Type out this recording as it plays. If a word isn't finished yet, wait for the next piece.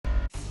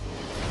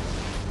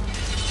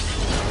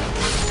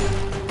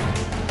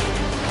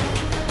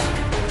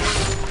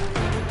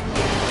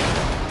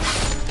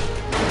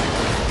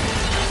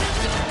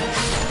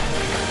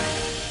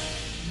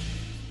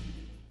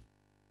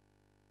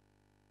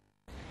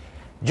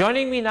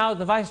Joining me now,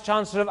 the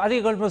Vice-Chancellor of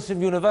Aligarh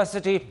Muslim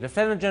University,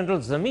 Lieutenant General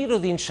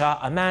Zameeruddin Shah,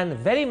 a man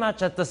very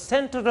much at the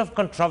centre of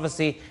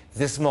controversy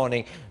this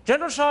morning.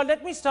 General Shah,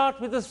 let me start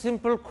with a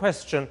simple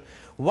question.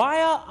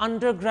 Why are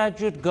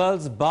undergraduate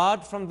girls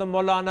barred from the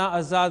Maulana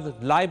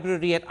Azad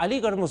Library at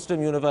Aligarh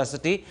Muslim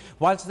University,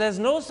 whilst there's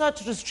no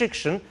such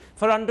restriction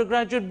for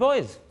undergraduate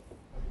boys?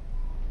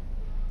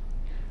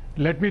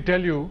 Let me tell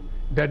you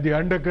that the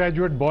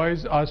undergraduate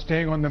boys are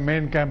staying on the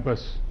main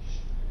campus.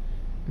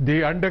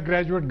 The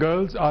undergraduate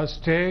girls are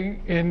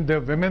staying in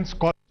the women's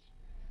college,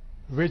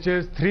 which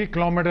is 3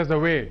 kilometers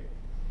away.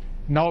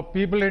 Now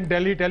people in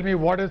Delhi tell me,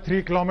 what is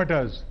 3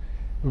 kilometers?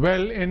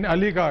 Well, in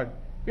Aligarh,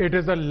 it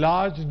is a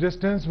large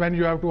distance when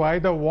you have to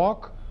either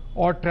walk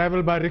or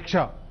travel by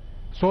rickshaw.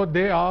 So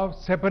they are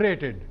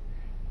separated.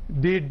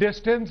 The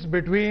distance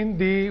between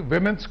the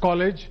women's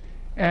college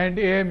and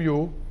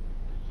AMU,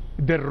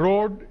 the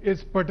road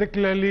is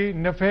particularly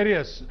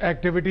nefarious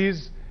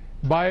activities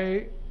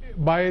by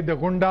the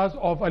gundas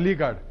of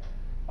Aligarh.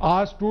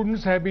 Our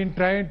students have been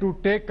trying to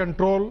take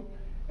control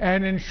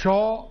and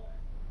ensure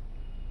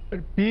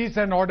peace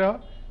and order,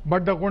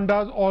 but the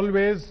gundas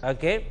always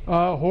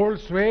hold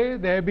sway.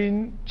 There have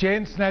been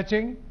chain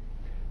snatching.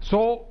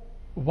 So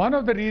one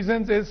of the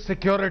reasons is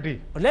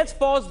security. Let's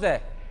pause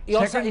there.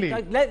 Secondly,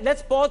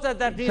 let's pause at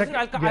that reason.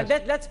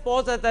 Let's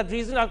pause at that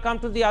reason. I'll come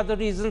to the other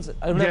reasons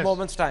in a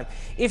moment's time.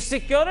 If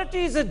security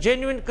is a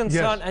genuine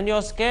concern and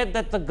you're scared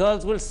that the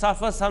girls will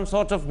suffer some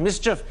sort of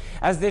mischief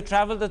as they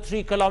travel the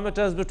 3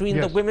 kilometers between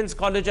the women's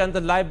college and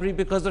the library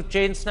because of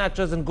chain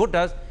snatchers and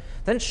gundas,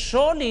 then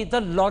surely the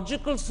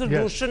logical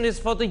solution is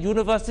for the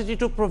university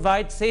to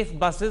provide safe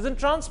buses and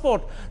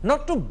transport,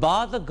 not to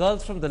bar the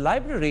girls from the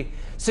library.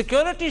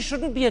 Security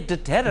shouldn't be a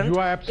deterrent.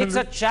 It's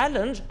a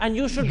challenge, and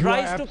you should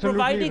rise to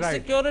providing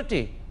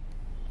security.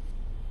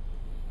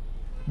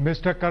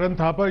 Mr. Karan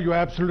Thapar, you are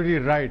absolutely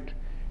right.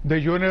 The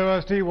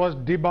university was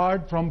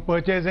debarred from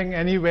purchasing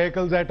any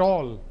vehicles at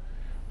all.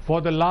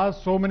 For the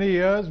last so many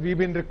years, we've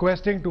been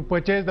requesting to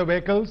purchase the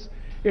vehicles.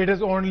 It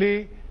is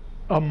only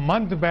a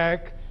month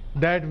back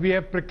that we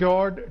have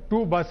procured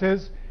 2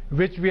 buses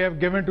which we have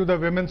given to the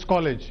women's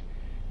college.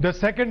 The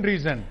second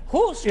reason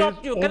who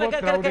stopped you?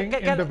 Overcrowding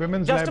in the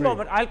women's just library. A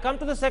moment. I'll come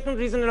to the second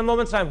reason in a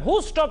moment's time. Who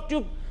stopped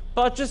you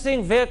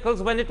purchasing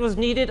vehicles when it was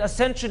needed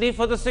essentially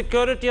for the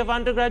security of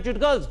undergraduate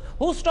girls?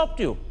 Who stopped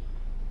you?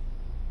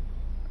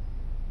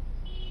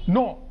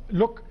 No,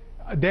 look,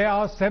 there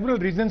are several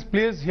reasons.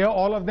 Please hear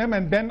all of them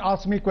and then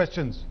ask me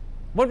questions.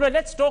 But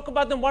let's talk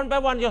about them one by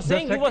one. You're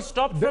saying you were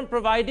stopped from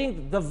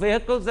providing the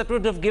vehicles that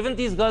would have given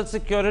these girls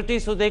security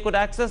so they could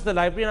access the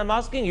library. And I'm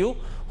asking you,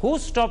 who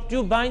stopped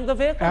you buying the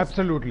vehicles?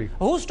 Absolutely.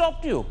 Who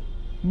stopped you?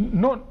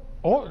 No,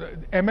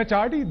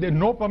 MHRD,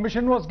 no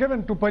permission was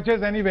given to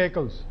purchase any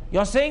vehicles.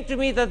 You're saying to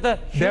me that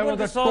there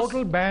was a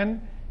total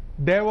ban.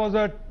 There was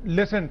a,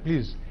 listen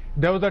please,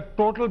 there was a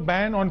total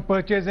ban on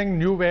purchasing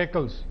new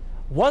vehicles.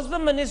 Was the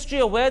ministry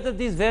aware that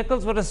these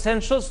vehicles were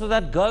essential so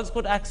that girls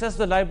could access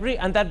the library,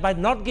 and that by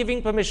not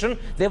giving permission,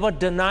 they were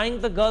denying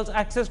the girls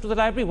access to the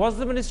library? Was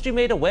the ministry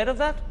made aware of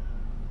that?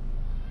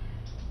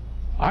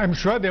 I'm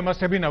sure they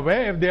must have been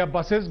aware. If they are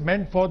buses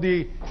meant for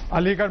the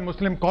Aligarh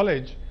Muslim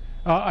College,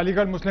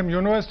 Aligarh Muslim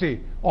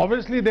University,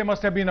 obviously they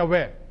must have been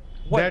aware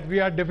that we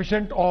are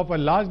deficient of a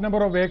large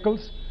number of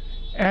vehicles.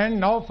 And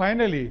now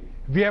finally,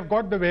 we have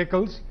got the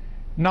vehicles.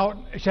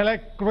 Now, shall I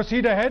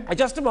proceed ahead?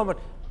 Just a moment.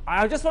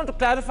 I just want to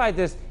clarify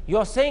this.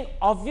 You're saying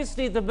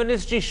obviously the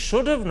ministry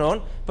should have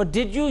known, but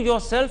did you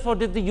yourself or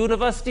did the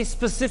university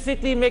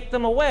specifically make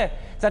them aware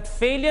that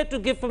failure to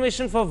give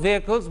permission for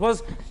vehicles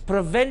was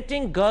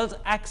preventing girls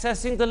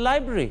accessing the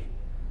library?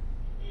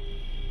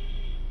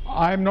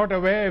 I'm not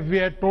aware if we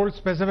had told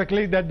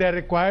specifically that they're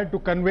required to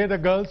convey the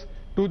girls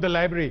to the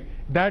library.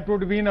 That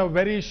would have been a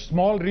very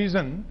small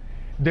reason.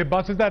 The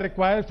buses are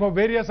required for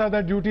various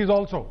other duties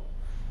also.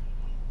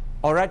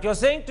 All right, you're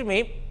saying to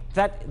me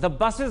that the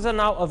buses are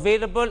now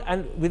available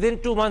and within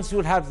 2 months you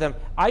will have them.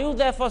 Are you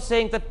therefore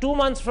saying that 2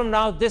 months from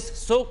now this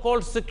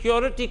so-called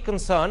security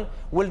concern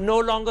will no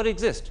longer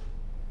exist?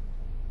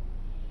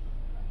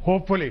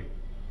 Hopefully.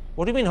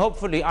 What do you mean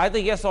hopefully? Either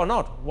yes or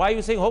not. Why are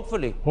you saying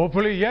hopefully?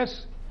 Hopefully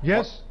yes.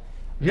 Yes.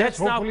 Yes,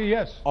 hopefully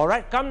yes. All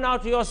right, come now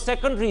to your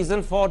second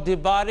reason for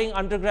debarring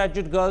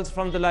undergraduate girls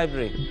from the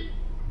library.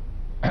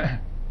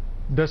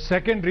 The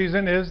second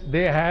reason is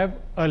they have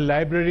a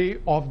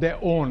library of their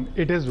own.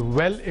 It is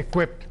well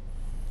equipped.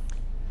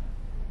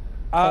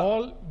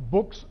 All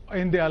books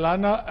in the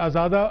Maulana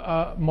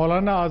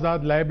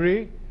Azad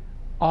library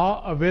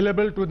are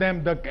available to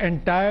them. The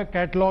entire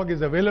catalog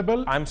is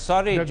available. I'm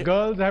sorry. The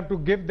girls have to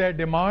give their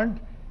demand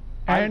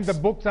and the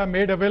books are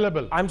made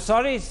available. I'm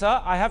sorry,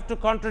 sir. I have to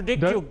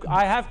contradict you.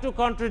 I have to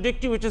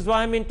contradict you, which is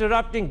why I'm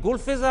interrupting.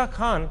 Gulfiza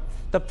Khan,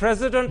 the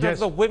president of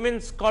the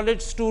Women's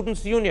College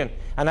Students Union,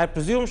 and I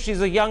presume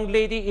she's a young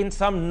lady in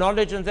some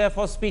knowledge and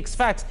therefore speaks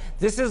facts.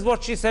 This is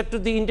what she said to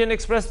the Indian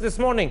Express this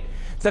morning.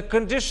 The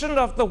condition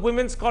of the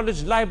Women's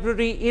College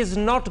Library is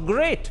not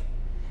great.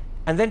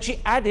 And then she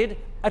added,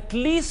 at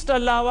least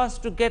allow us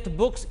to get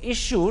books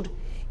issued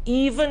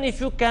even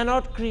if you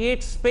cannot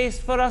create space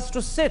for us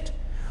to sit?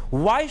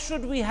 Why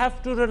should we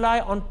have to rely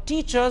on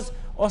teachers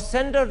or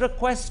send a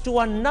request to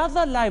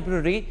another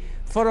library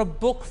for a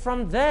book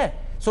from there?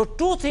 So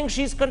two things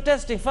she's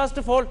contesting. First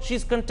of all,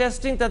 she's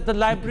contesting that the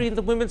library in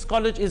the women's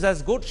college is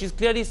as good. She's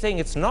clearly saying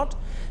it's not.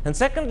 And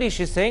secondly,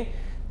 she's saying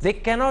they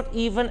cannot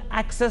even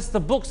access the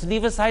books,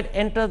 leave aside,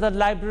 enter the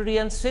library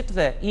and sit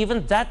there.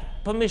 Even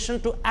that permission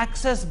to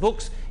access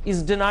books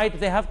is denied.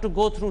 They have to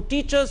go through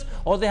teachers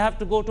or they have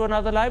to go to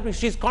another library.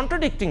 She's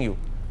contradicting you.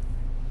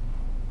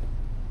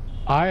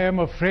 I am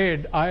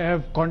afraid I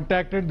have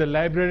contacted the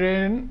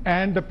librarian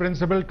and the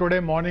principal today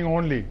morning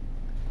only.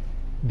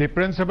 The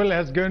principal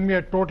has given me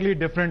a totally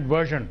different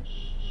version.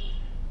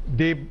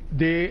 The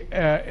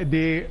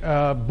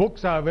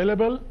books are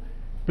available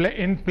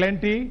in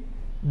plenty.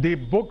 The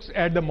books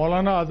at the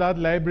Maulana Azad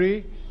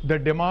library, the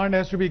demand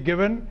has to be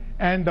given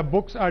and the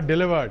books are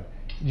delivered.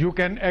 You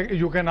can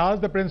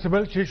ask the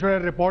principal. She should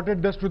have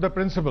reported this to the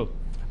principal.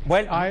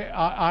 Well,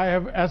 I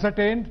have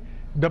ascertained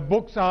the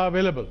books are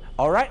available.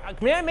 All right.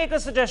 May I make a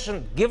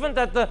suggestion? Given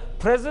that the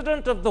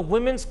president of the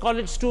Women's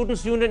College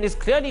Students' Union is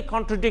clearly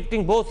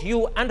contradicting both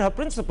you and her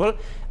principal,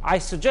 I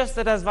suggest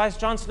that as Vice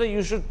Chancellor,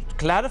 you should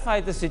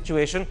clarify the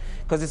situation,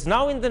 because it's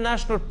now in the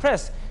national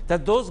press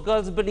that those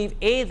girls believe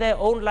A, their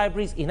own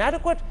library is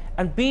inadequate,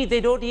 and B,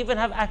 they don't even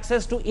have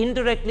access to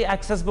indirectly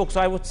access books. So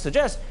I would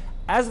suggest,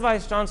 as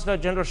Vice Chancellor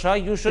General Shah,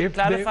 you should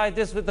clarify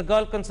this with the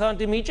girl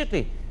concerned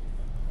immediately.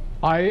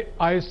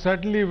 I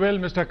certainly will,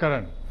 Mr.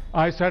 Karan.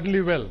 I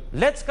certainly will.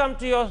 Let's come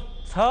to your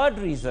third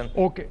reason.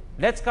 Okay.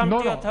 Let's come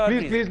to your third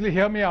reason. Please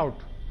hear me out.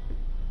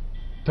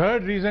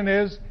 Third reason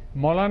is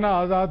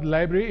Maulana Azad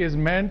Library is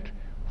meant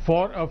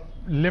for a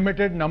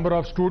limited number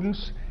of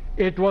students.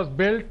 It was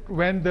built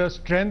when the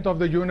strength of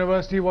the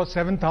university was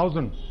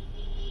 7,000.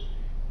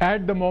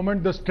 At the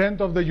moment, the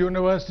strength of the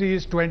university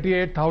is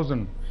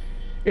 28,000.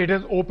 It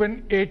is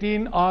open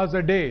 18 hours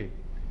a day.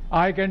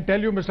 I can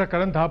tell you, Mr.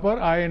 Karan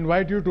Thapar, I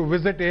invite you to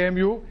visit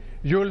AMU.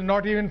 You will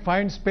not even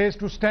find space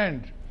to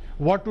stand.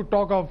 What to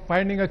talk of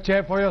finding a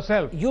chair for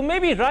yourself? You may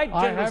be right,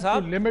 General I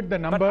have to limit the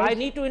numbers. But I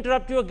need to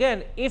interrupt you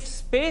again. If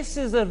space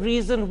is a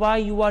reason why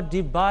you are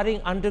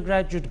debarring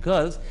undergraduate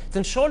girls,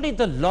 then surely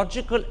the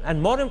logical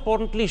and more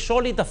importantly,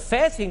 surely the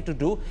fair thing to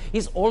do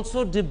is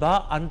also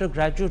debar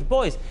undergraduate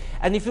boys.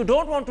 And if you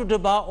don't want to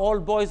debar all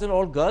boys and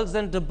all girls,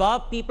 then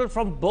debar people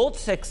from both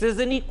sexes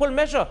in equal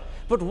measure.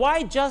 But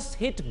why just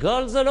hit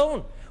girls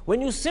alone? When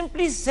you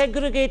simply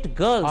segregate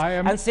girls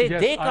and say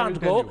they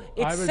can't go,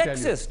 it's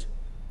sexist.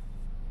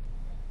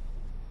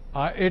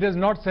 It is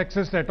not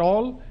sexist at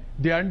all.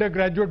 The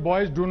undergraduate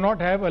boys do not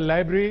have a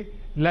library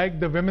like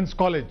the women's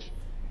college.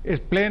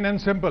 It's plain and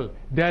simple.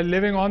 They are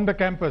living on the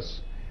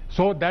campus.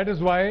 So that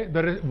is why,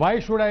 why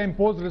should I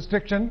impose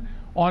restriction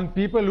on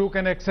people who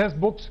can access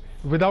books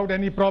without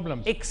any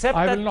problems? Except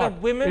that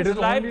the women's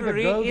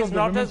library is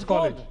not as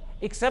good.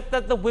 Except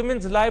that the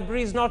women's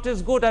library is not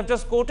as good. I've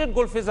just quoted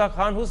Gulfiza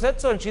Khan, who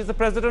said so, and she's the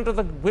president of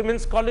the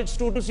Women's College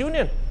Students'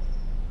 Union.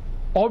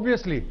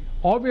 Obviously,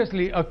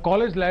 a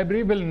college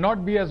library will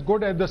not be as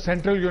good as the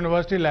Central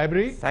University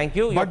Library. Thank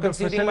you. You're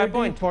conceding my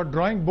point. For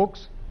drawing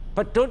books.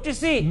 But don't you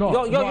see?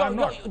 No,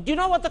 do you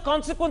know what the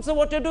consequence of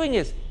what you're doing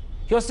is?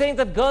 You're saying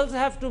that girls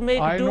have to do the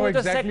second best. I know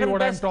exactly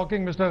what I'm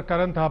talking, Mr.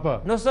 Karan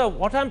Thapar. No, sir.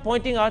 What I'm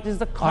pointing out is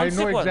the consequence.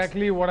 I know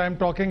exactly what I'm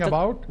talking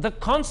about. The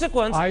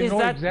consequence is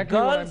that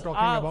girls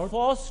are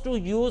forced to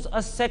use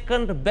a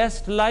second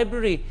best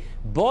library.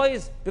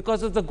 Boys,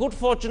 because of the good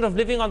fortune of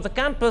living on the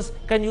campus,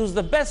 can use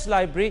the best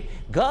library.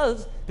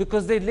 Girls,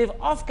 because they live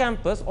off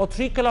campus or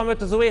 3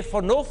 kilometers away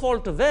for no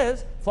fault of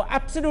theirs, for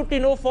absolutely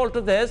no fault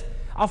of theirs,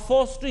 are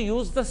forced to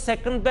use the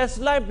second best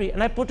library.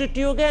 And I put it to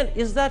you again,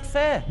 is that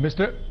fair?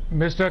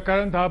 Mr.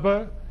 Karan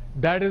Thapar,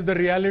 that is the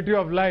reality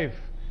of life.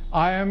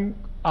 I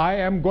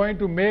am going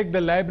to make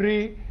the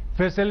library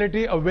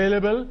facility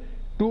available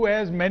to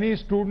as many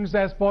students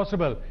as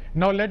possible.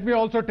 Now let me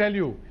also tell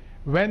you,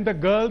 when the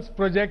girls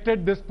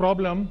projected this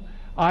problem,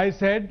 I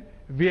said,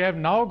 we have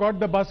now got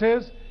the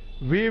buses,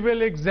 we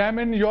will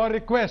examine your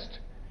request.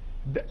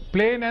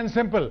 Plain and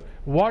simple.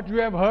 What you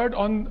have heard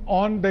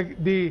on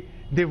the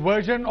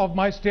version of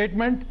my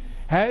statement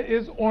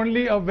is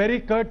only a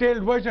very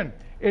curtailed version.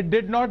 It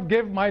did not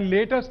give my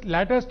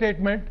latter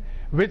statement,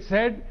 which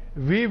said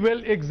we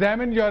will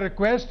examine your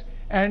request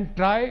and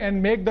try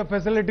and make the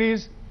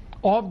facilities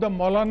of the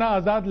Maulana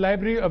Azad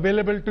Library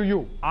available to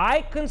you.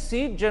 I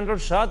concede, General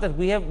Shah, that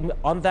we have,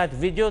 on that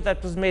video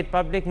that was made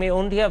public, may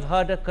only have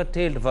heard a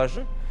curtailed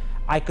version.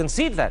 I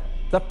concede that.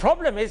 The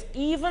problem is,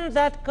 even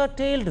that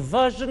curtailed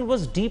version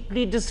was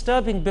deeply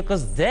disturbing,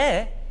 because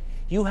there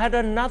you had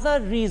another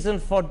reason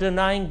for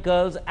denying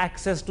girls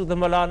access to the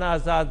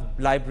Maulana Azad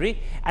Library,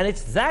 and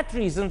it's that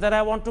reason that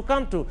I want to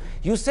come to.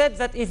 You said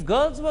that if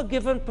girls were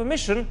given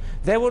permission,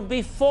 there would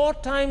be 4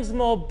 times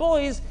more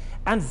boys,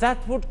 and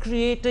that would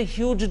create a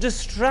huge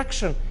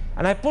distraction.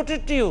 And I put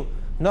it to you,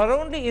 not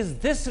only is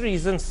this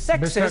reason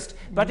sexist,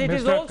 but it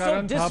is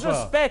also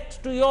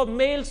disrespect to your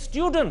male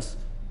students.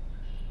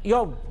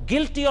 You're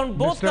guilty on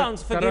both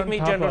counts, forgive me,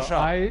 General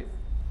Shah.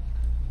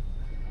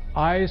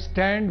 I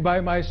stand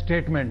by my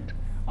statement.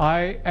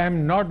 I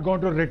am not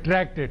going to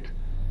retract it.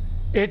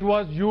 It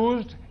was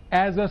used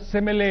as a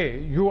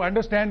simile. You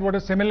understand what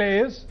a simile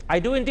is? I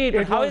do indeed,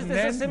 but how is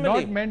this a simile?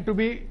 Not meant to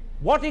be.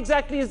 What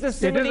exactly is this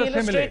simile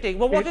illustrating?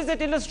 Well, what is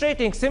it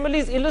illustrating?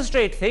 Similes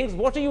illustrate things.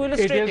 What are you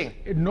illustrating?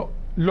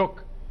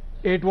 Look,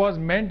 it was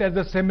meant as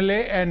a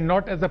simile and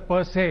not as a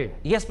per se.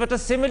 Yes, but a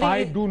simile.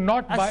 I do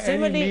not by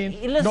any means.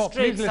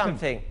 Illustrates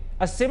something.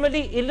 A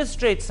simile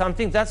illustrates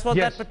something. That's what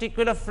that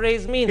particular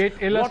phrase means.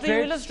 What are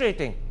you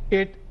illustrating?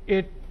 It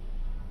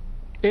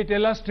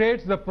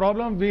illustrates the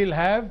problem we'll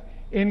have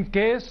in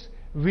case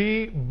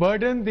we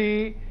burden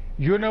the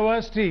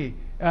university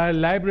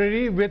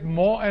library with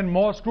more and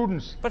more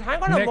students. But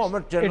hang on a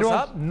moment, General Saab. It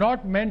was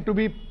not meant to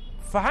be.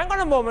 Hang on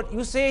a moment.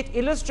 You say it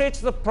illustrates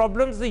the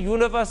problems the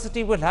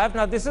university will have.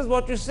 Now, this is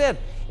what you said.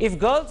 If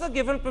girls are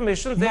given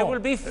permission, there will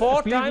be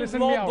 4 times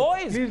more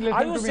boys.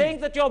 Are you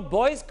saying that your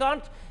boys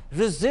can't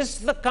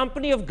resist the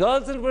company of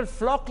girls and will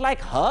flock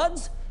like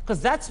herds?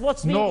 Because that's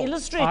what's being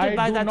illustrated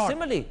by that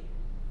simile.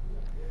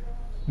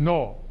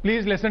 No,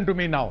 please listen to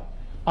me now.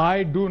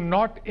 I do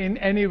not in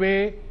any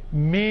way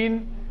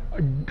mean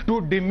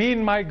to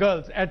demean my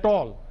girls at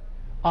all.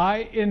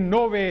 I in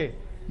no way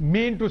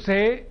mean to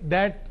say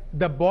that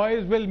the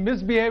boys will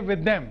misbehave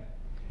with them.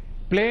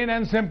 Plain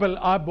and simple,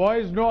 our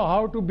boys know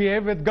how to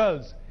behave with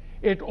girls.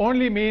 It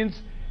only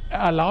means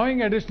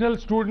allowing additional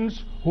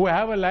students who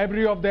have a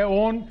library of their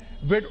own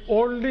would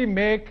only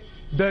make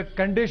the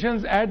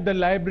conditions at the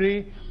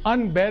library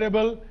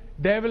unbearable.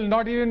 There will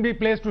not even be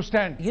place to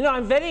stand. You know,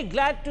 I'm very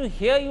glad to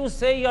hear you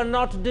say you're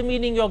not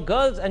demeaning your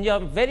girls, and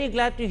I'm very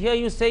glad to hear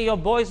you say your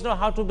boys know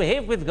how to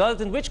behave with girls,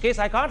 in which case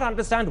I can't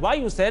understand why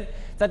you said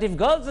that if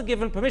girls are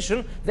given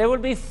permission, there will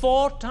be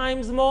 4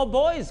 times more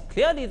boys.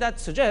 Clearly, that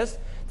suggests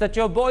that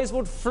your boys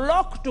would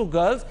flock to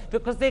girls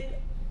because they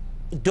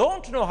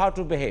don't know how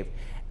to behave.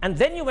 And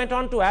then you went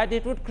on to add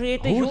it would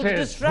create a huge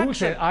distraction. Who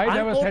said? I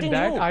never said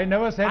that. I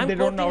never said they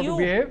don't know how to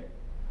behave.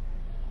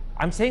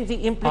 I'm saying the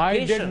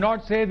implication. I did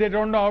not say they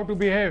don't know how to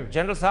behave.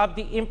 General Saab,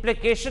 the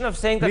implication of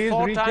saying that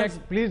 4 times...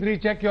 Please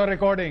recheck your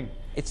recording.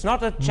 It's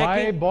not a checking...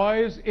 My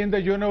boys in the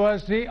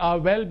university are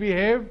well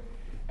behaved,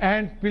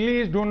 and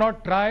please do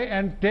not try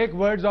and take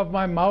words of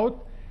my mouth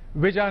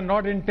which are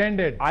not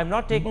intended. I'm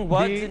not taking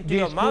words into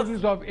your mouth. The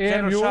students of AMU...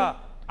 General Shah,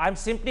 I'm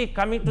simply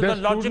coming to the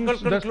logical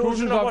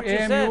conclusion of what you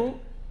said.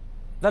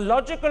 The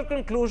logical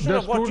conclusion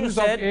of what you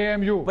said,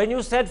 when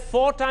you said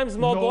 4 times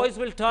more boys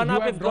will turn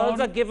up if girls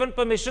are given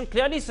permission,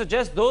 clearly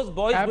suggests those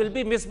boys will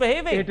be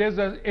misbehaving. It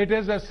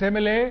is a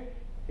simile.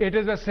 It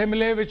is a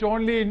simile which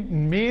only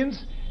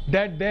means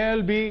that there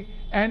will be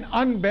an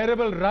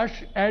unbearable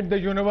rush at the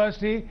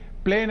university,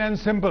 plain and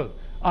simple.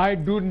 I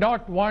do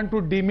not want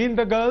to demean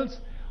the girls.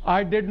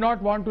 I did not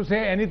want to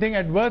say anything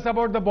adverse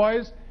about the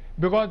boys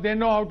because they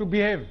know how to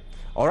behave.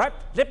 All right,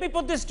 let me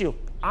put this to you.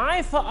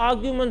 I, for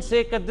argument's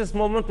sake, at this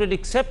moment will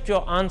accept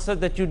your answer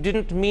that you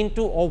didn't mean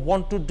to or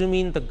want to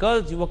demean the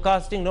girls. You were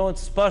casting no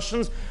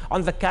aspersions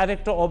on the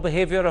character or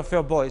behavior of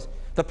your boys.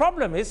 The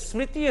problem is,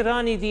 Smriti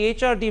Irani, the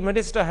HRD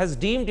minister, has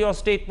deemed your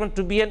statement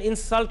to be an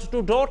insult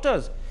to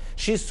daughters.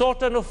 She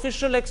sought an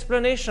official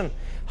explanation.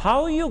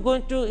 How are you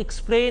going to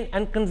explain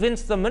and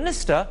convince the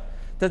minister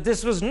that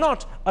this was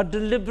not a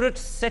deliberate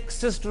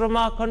sexist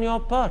remark on your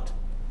part?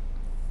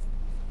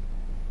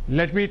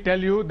 Let me tell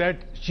you that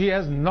she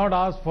has not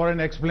asked for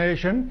an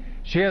explanation.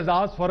 She has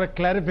asked for a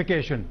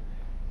clarification.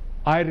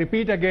 I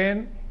repeat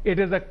again, it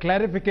is a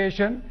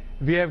clarification.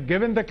 We have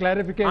given the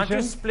clarification. Aren't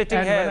you splitting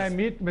hairs? When I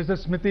meet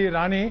Mrs. Smriti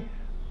Irani,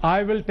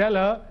 I will tell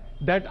her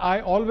that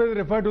I always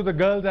refer to the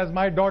girls as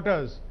my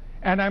daughters.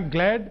 And I'm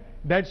glad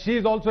that she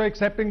is also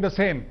accepting the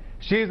same.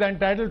 She is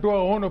entitled to her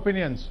own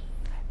opinions.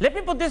 Let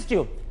me put this to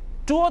you.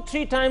 2 or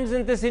 3 times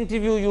in this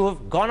interview, you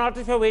have gone out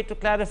of your way to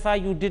clarify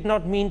you did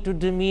not mean to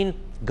demean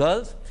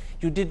girls.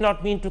 You did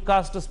not mean to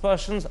cast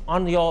aspersions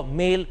on your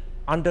male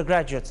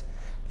undergraduates.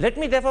 Let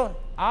me therefore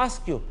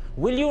ask you,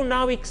 will you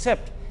now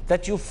accept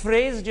that you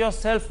phrased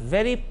yourself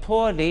very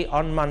poorly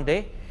on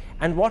Monday,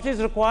 and what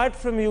is required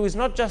from you is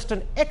not just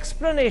an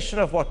explanation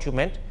of what you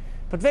meant,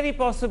 but very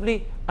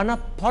possibly an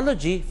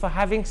apology for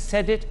having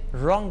said it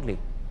wrongly?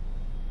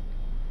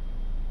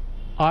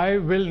 I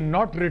will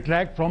not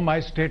retract from my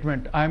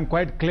statement. I am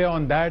quite clear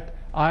on that.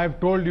 I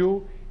have told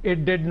you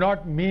it did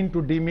not mean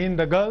to demean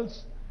the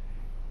girls.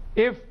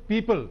 If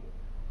people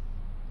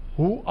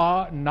who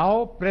are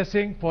now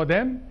pressing for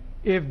them,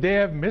 if they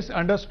have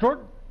misunderstood,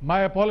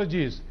 my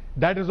apologies.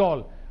 That is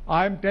all.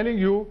 I am telling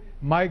you,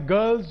 my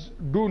girls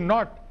do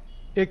not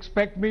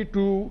expect me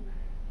to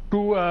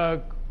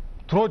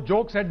throw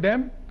jokes at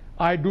them.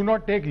 I do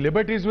not take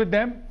liberties with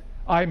them.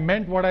 I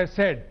meant what I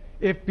said.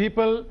 If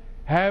people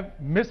have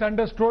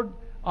misunderstood,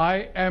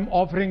 I am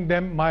offering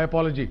them my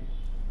apology.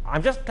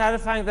 I'm just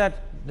clarifying that,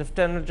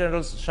 Lieutenant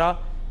General Shah.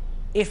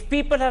 If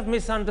people have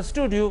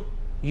misunderstood you,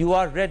 you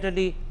are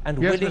readily and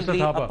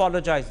willingly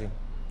apologizing.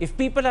 If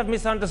people have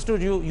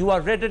misunderstood you, you are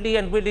readily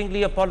and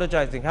willingly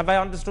apologizing. Have I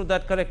understood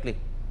that correctly?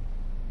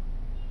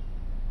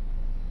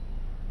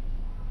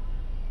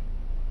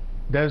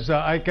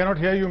 I cannot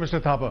hear you,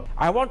 Mr. Thapa.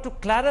 I want to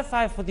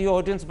clarify for the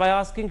audience by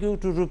asking you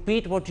to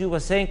repeat what you were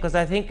saying, because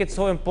I think it's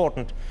so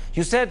important.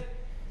 You said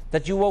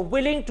that you were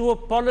willing to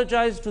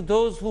apologize to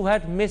those who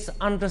had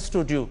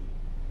misunderstood you.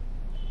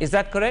 Is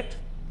that correct?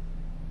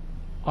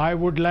 I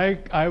would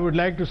like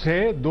to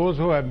say those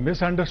who have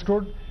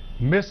misunderstood,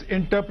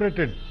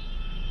 misinterpreted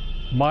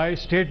my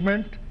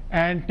statement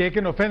and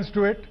taken offense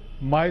to it,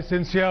 my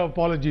sincere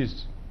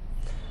apologies.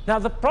 Now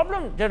the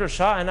problem, General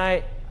Shah, and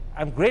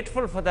I'm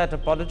grateful for that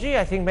apology.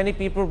 I think many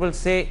people will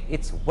say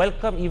it's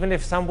welcome, even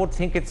if some would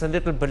think it's a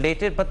little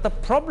belated. But the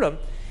problem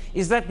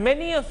is that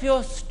many of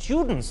your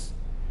students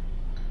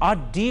are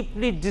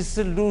deeply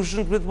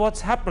disillusioned with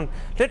what's happened.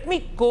 Let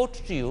me quote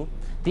to you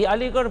the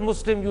Aligarh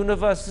Muslim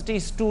University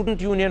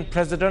Student Union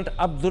President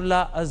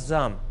Abdullah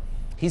Azam.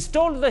 He's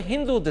told The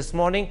Hindu this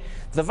morning,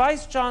 the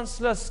Vice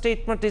Chancellor's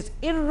statement is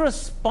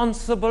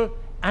irresponsible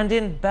and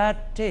in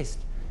bad taste.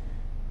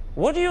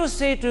 What do you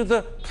say to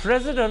the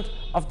president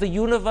of the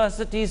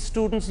University's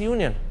Students'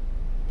 Union?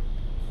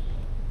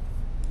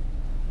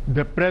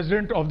 The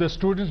president of the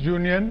Students'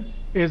 Union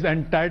is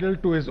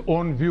entitled to his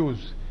own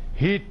views.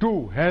 He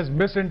too has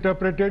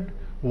misinterpreted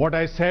what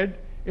I said.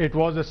 It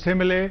was a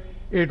simile.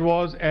 It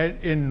was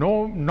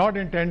not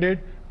intended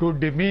to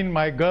demean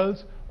my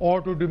girls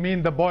or to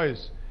demean the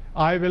boys.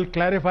 I will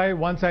clarify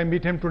once I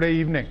meet him today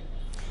evening.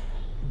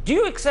 Do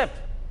you accept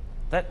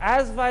that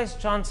as Vice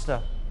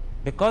Chancellor,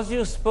 because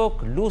you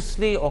spoke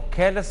loosely or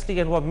carelessly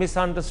and were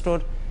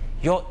misunderstood,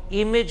 your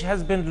image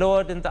has been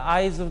lowered in the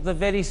eyes of the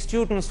very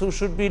students who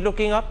should be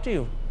looking up to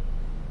you?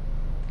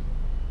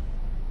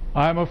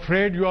 I am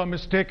afraid you are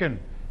mistaken.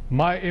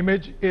 My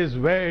image is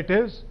where it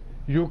is.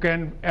 You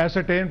can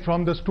ascertain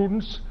from the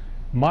students.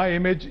 My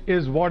image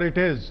is what it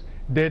is.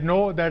 They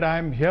know that I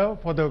am here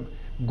for the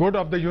good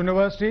of the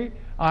university.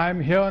 I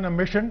am here on a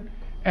mission,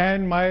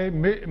 and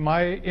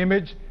my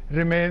image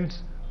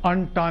remains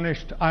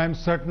untarnished. I am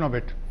certain of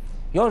it.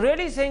 You're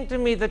really saying to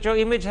me that your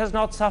image has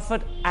not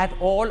suffered at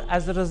all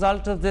as a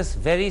result of this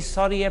very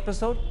sorry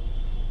episode?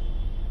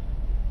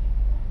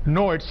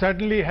 No, it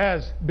certainly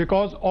has,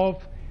 because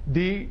of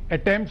the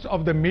attempts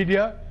of the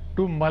media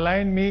to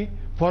malign me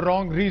for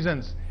wrong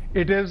reasons.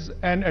 It is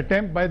an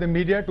attempt by the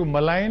media to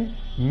malign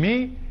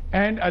me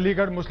and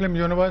Aligarh Muslim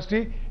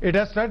University. It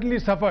has certainly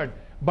suffered,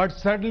 but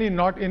certainly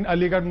not in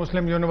Aligarh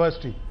Muslim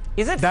University.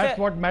 That's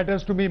what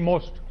matters to me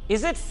most.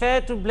 Is it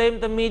fair to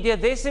blame the media?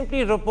 They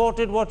simply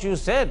reported what you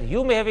said.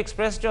 You may have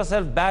expressed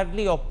yourself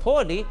badly or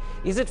poorly.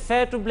 Is it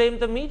fair to blame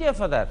the media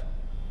for that?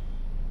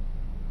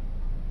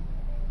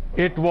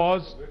 It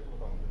was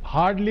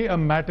hardly a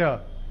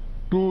matter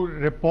to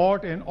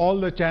report in all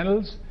the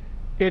channels.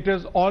 It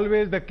is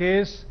always the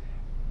case.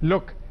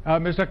 Look,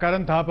 Mr.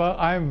 Karan Thapa,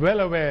 I am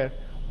well aware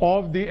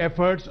of the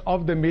efforts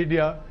of the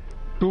media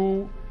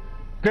to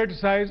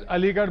criticize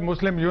Aligarh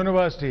Muslim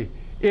University.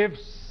 If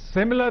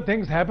similar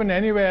things happen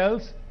anywhere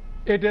else,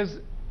 it is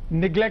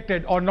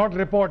neglected or not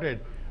reported.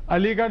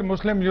 Aligarh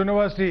Muslim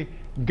University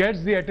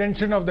gets the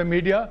attention of the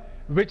media,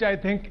 which I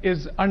think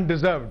is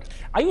undeserved.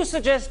 Are you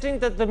suggesting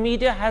that the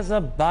media has a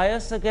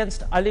bias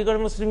against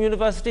Aligarh Muslim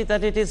University,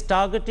 that it is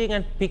targeting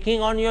and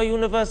picking on your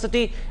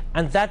university,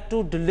 and that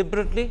too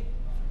deliberately?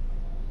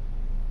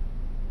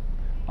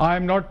 I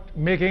am not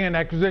making an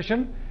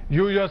accusation.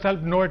 You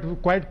yourself know it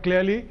quite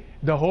clearly.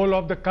 The whole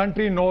of the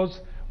country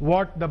knows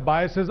what the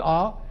biases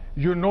are.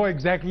 You know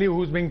exactly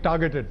who's being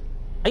targeted.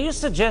 Are you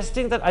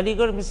suggesting that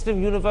Aligarh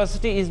Muslim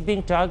University is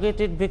being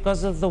targeted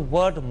because of the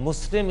word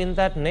Muslim in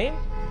that name?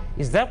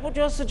 Is that what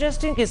you're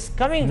suggesting? Is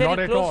coming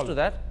very close to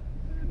that?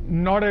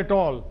 Not at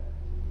all.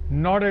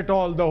 Not at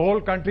all. The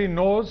whole country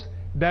knows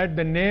that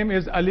the name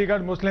is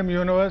Aligarh Muslim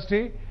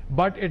University,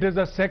 but it is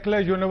a secular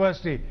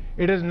university.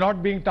 It is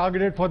not being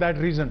targeted for that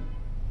reason.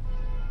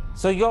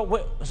 So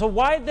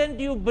why then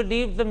do you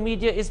believe the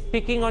media is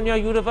picking on your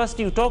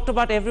university? You talked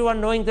about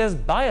everyone knowing there's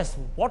bias.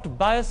 What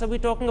bias are we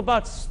talking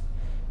about?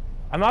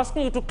 I'm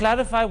asking you to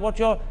clarify what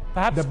you're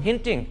perhaps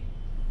hinting.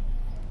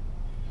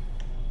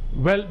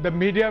 Well, the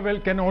media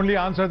can only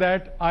answer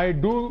that. I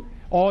do,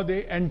 or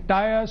the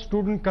entire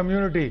student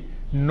community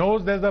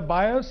knows there's a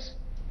bias,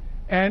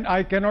 and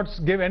I cannot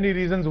give any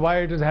reasons why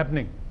it is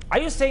happening. Are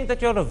you saying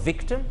that you're a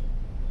victim?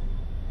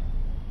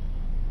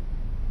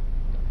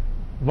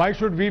 Why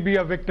should we be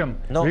a victim?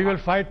 No. We will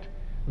fight.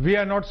 We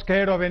are not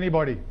scared of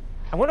anybody.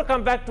 I'm going to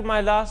come back to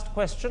my last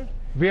question.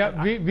 We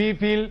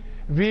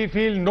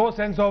feel no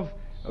sense of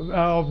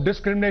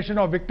discrimination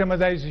or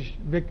victimization.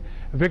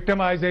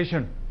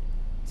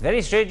 It's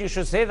very strange you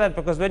should say that,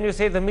 because when you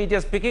say the media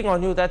is picking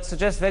on you, that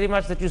suggests very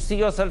much that you see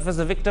yourself as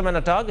a victim and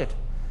a target.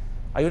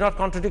 Are you not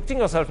contradicting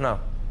yourself now?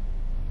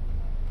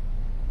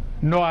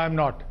 No, I am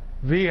not.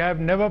 We have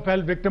never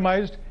felt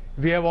victimized.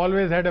 We have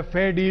always had a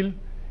fair deal.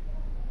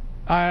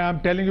 I am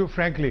telling you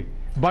frankly.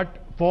 But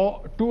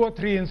for 2 or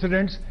 3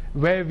 incidents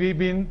where we've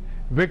been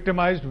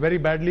victimized very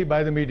badly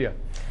by the media.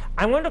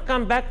 I'm going to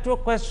come back to a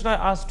question I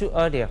asked you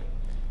earlier,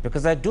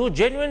 because I do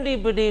genuinely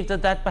believe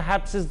that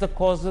perhaps is the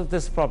cause of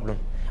this problem.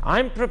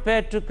 I'm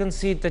prepared to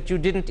concede that you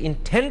didn't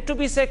intend to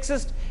be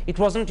sexist. It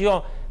wasn't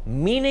your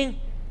meaning.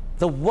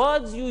 The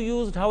words you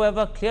used,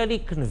 however, clearly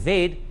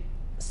conveyed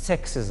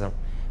sexism.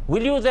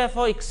 Will you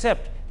therefore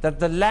accept that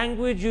the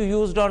language you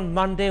used on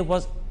Monday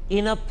was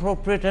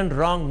inappropriate and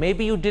wrong?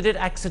 Maybe you did it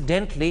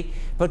accidentally,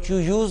 but you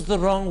used the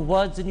wrong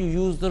words and you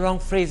used the wrong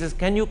phrases.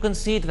 Can you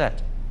concede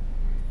that?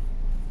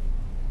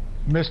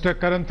 Mr.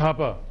 Karan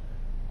Thapa,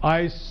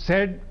 I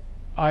said,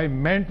 I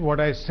meant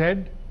what I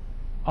said.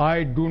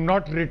 I do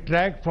not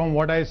retract from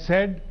what I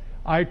said.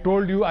 I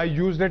told you I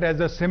used it as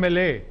a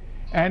simile.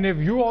 And if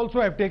you also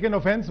have taken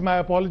offense, my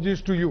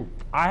apologies to you.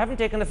 I haven't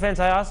taken offense.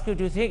 I ask you,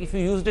 do you think if you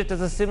used it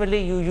as a simile,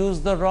 you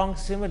used the wrong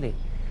simile?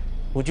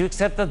 Would you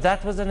accept that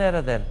that was an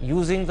error then,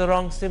 using the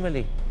wrong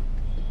simile?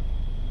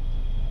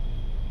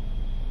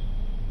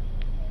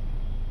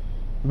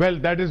 Well,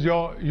 that is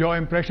your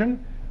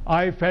impression.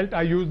 I felt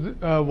I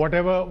used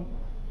whatever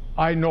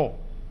I know.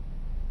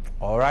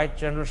 All right,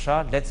 General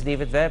Shah, let's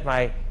leave it there.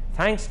 My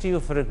thanks to you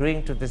for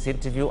agreeing to this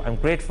interview. I'm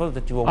grateful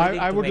that you were willing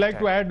to I would like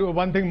to add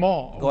one thing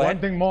more. One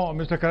thing more,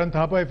 Mr. Karan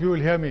Thapa, if you will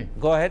hear me.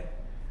 Go ahead.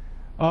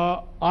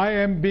 I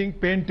am being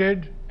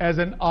painted as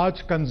an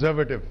arch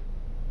conservative.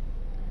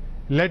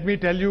 Let me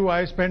tell you,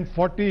 I spent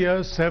 40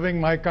 years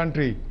serving my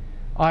country.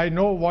 I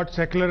know what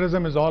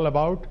secularism is all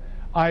about.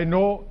 I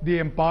know the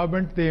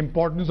empowerment, the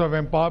importance of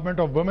empowerment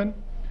of women.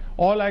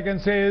 All I can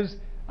say is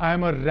I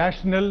am a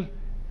rational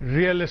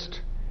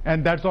realist,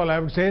 and that's all I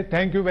would say.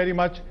 Thank you very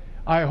much.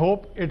 I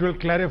hope it will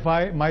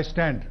clarify my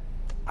stand.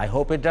 I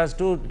hope it does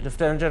too,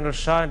 Lieutenant General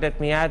Shah. And let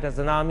me add, as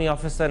an army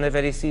officer and a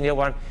very senior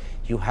one,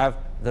 you have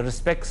the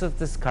respects of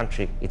this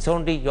country. It's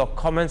only your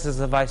comments as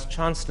a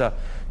Vice-Chancellor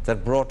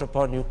that brought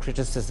upon you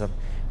criticism,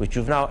 which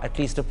you've now at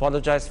least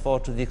apologized for,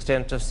 to the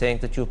extent of saying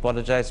that you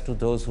apologized to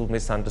those who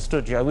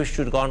misunderstood you. I wish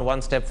you'd gone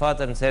one step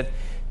further and said,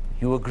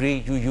 you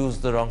agree you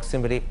used the wrong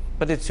simile,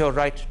 but it's your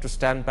right to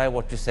stand by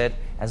what you said,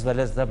 as well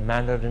as the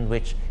manner in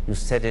which you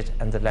said it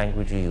and the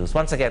language you used.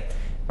 Once again,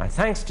 my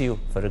thanks to you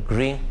for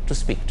agreeing to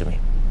speak to me.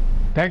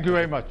 Thank you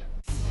very much.